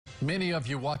Many of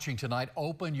you watching tonight,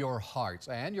 open your hearts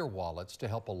and your wallets to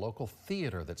help a local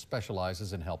theater that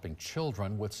specializes in helping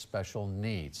children with special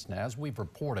needs. Now, as we've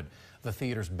reported, the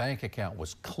theater's bank account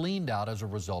was cleaned out as a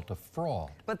result of fraud.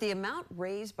 But the amount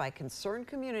raised by concerned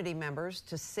community members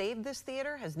to save this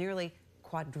theater has nearly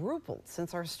quadrupled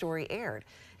since our story aired.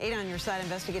 8 on Your Side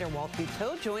investigator Walt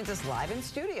Buteau joins us live in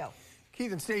studio.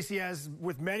 Keith and Stacy, as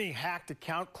with many hacked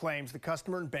account claims, the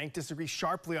customer and bank disagree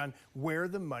sharply on where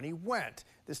the money went.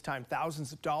 This time,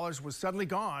 thousands of dollars was suddenly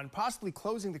gone, possibly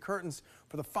closing the curtains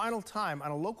for the final time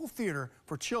on a local theater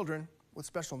for children with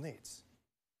special needs.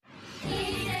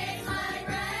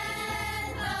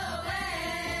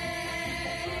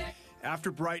 After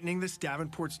brightening this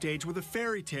Davenport stage with a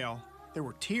fairy tale, there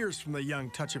were tears from the young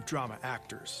touch of drama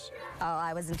actors. Oh,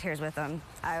 I was in tears with them.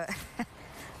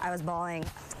 I was bawling.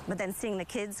 But then seeing the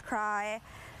kids cry,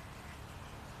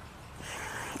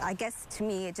 I guess to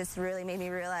me it just really made me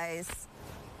realize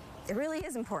it really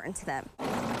is important to them.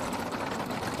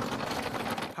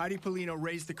 Heidi Polino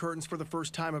raised the curtains for the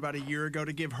first time about a year ago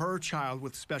to give her child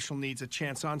with special needs a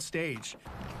chance on stage.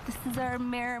 This is our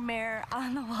mirror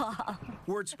on the wall.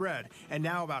 Word spread, and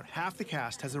now about half the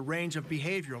cast has a range of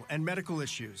behavioral and medical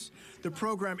issues. The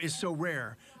program is so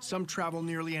rare, some travel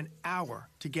nearly an hour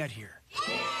to get here.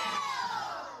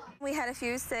 We had a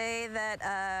few say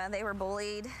that they were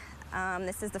bullied.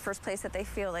 This is the first place that they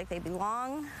feel like they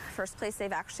belong, first place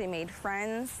they've actually made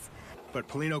friends. But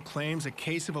Polino claims a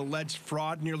case of alleged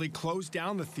fraud nearly closed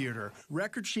down the theater.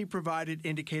 Records she provided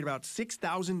indicate about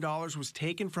 $6,000 was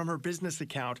taken from her business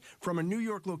account from a New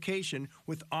York location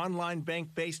with online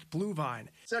bank-based Bluevine.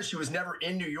 Says she was never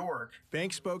in New York.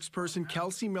 Bank spokesperson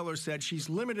Kelsey Miller said she's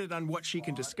limited on what she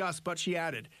can discuss, but she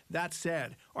added, that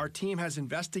said, our team has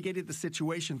investigated the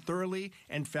situation thoroughly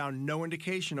and found no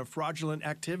indication of fraudulent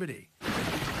activity.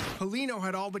 Polino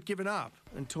had all but given up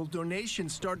until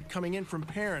donations started coming in from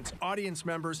parents, audience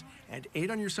members, and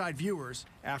 8 on Your Side viewers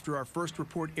after our first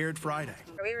report aired Friday.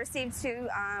 We received two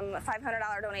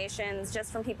 $500 donations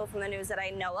just from people from the news that I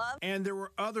know of. And there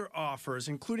were other offers,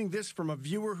 including this from a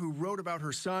viewer who wrote about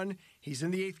her son. He's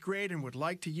in the 8th grade and would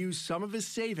like to use some of his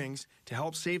savings to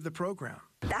help save the program.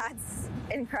 That's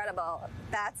incredible.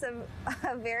 That's a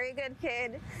very good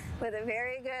kid with a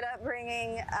very good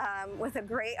upbringing, with a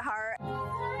great heart.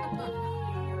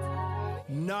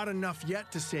 Not enough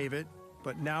yet to save it,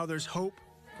 but now there's hope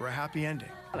for a happy ending.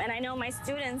 And I know my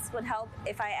students would help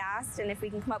if I asked and if we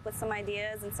can come up with some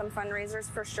ideas and some fundraisers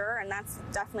for sure, and that's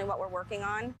definitely what we're working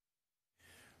on.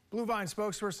 Bluevine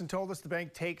spokesperson told us the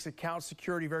bank takes account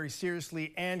security very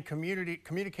seriously and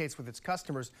communicates with its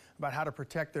customers about how to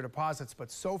protect their deposits.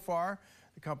 But so far,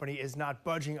 the company is not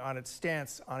budging on its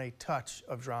stance on a touch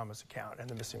of drama's account and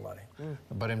the missing money.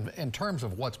 But in terms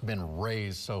of what's been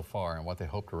raised so far and what they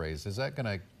hope to raise, is that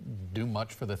going to do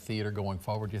much for the theater going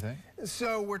forward, do you think?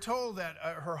 So we're told that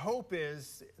her hope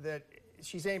is that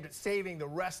she's aimed at saving the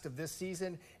rest of this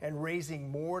season and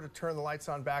raising more to turn the lights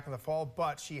on back in the fall,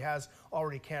 but she has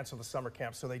already canceled the summer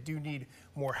camp, so they do need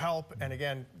more help. And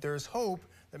again, there's hope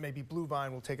that maybe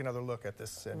Bluevine will take another look at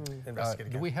this and investigate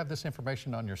again. Do we have this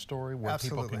information on your story where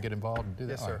people can get involved and do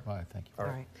that? Yes, sir. All right, thank you. All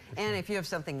right. And if you have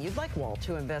something you'd like Walt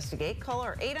to investigate, call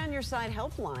our 8 on Your Side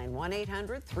helpline,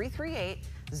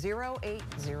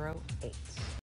 1-800-338-0808.